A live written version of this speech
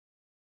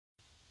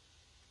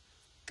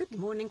Good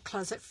morning,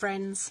 closet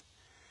friends.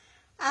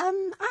 I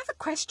have a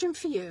question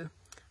for you.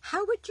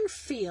 How would you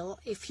feel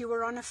if you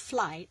were on a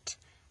flight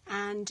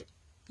and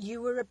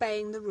you were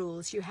obeying the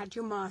rules, you had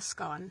your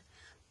mask on,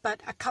 but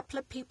a couple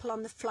of people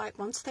on the flight,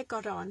 once they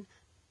got on,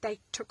 they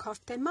took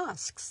off their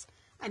masks?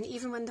 And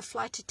even when the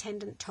flight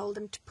attendant told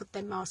them to put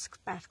their masks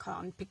back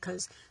on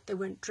because they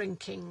weren't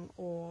drinking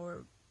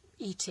or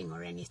eating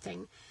or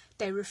anything,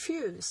 they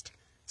refused.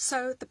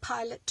 So the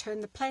pilot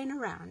turned the plane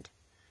around.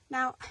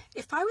 Now,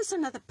 if I was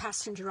another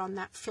passenger on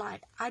that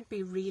flight, I'd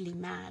be really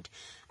mad.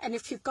 And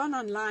if you've gone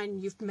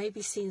online, you've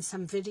maybe seen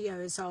some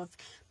videos of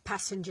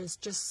passengers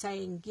just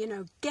saying, you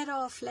know, get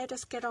off, let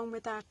us get on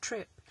with our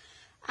trip.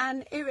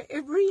 And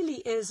it really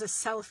is a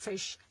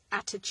selfish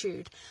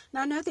attitude.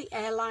 Now, I know the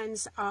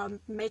airlines are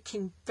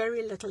making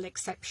very little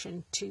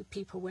exception to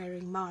people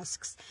wearing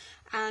masks.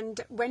 And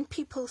when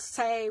people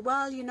say,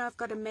 well, you know, I've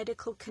got a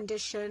medical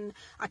condition,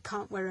 I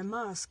can't wear a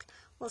mask.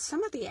 Well,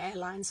 some of the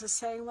airlines are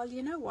saying, well,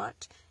 you know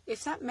what?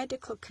 If that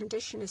medical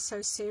condition is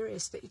so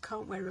serious that you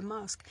can't wear a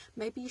mask,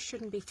 maybe you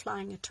shouldn't be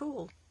flying at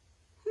all.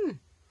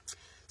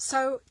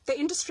 So the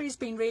industry has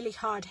been really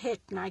hard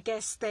hit, and I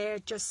guess they're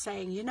just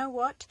saying, you know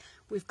what?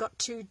 We've got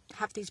to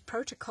have these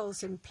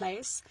protocols in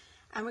place,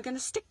 and we're going to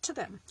stick to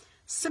them.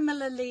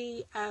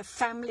 Similarly, a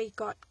family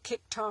got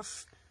kicked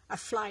off a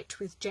flight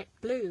with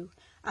JetBlue,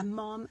 a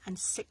mom and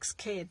 6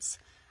 kids,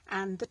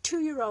 and the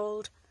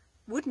 2-year-old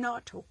would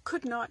not or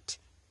could not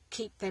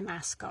keep their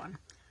mask on.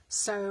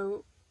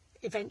 So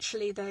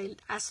eventually they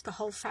asked the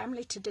whole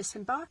family to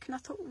disembark, and I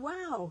thought,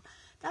 wow,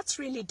 that's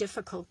really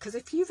difficult, because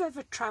if you've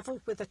ever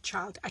travelled with a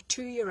child, a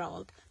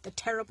 2-year-old, the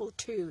terrible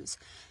twos,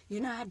 you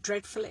know how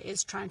dreadful it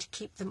is trying to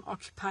keep them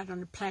occupied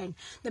on a plane.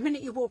 The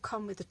minute you walk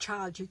on with a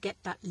child, you get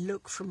that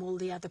look from all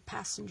the other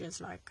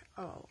passengers like,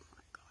 oh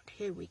my God,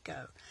 here we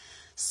go.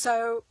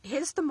 So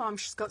here's the mom,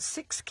 she's got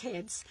 6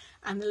 kids,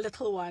 and the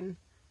little one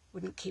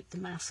wouldn't keep the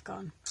mask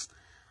on.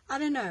 I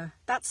don't know,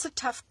 that's a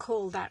tough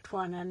call, that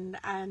one,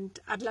 and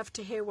I'd love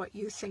to hear what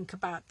you think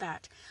about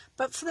that.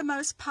 But for the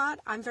most part,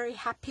 I'm very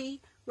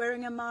happy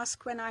wearing a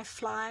mask when I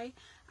fly.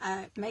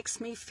 It makes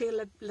me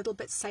feel a little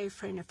bit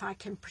safer, and if I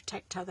can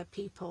protect other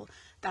people,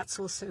 that's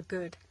also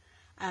good.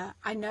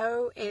 I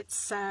know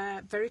it's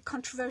a very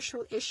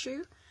controversial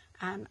issue,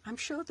 and I'm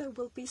sure there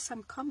will be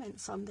some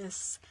comments on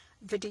this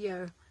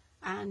video,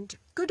 and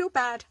good or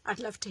bad, I'd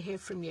love to hear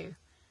from you.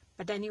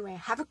 But anyway,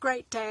 have a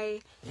great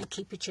day and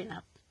keep your chin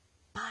up.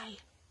 Bye.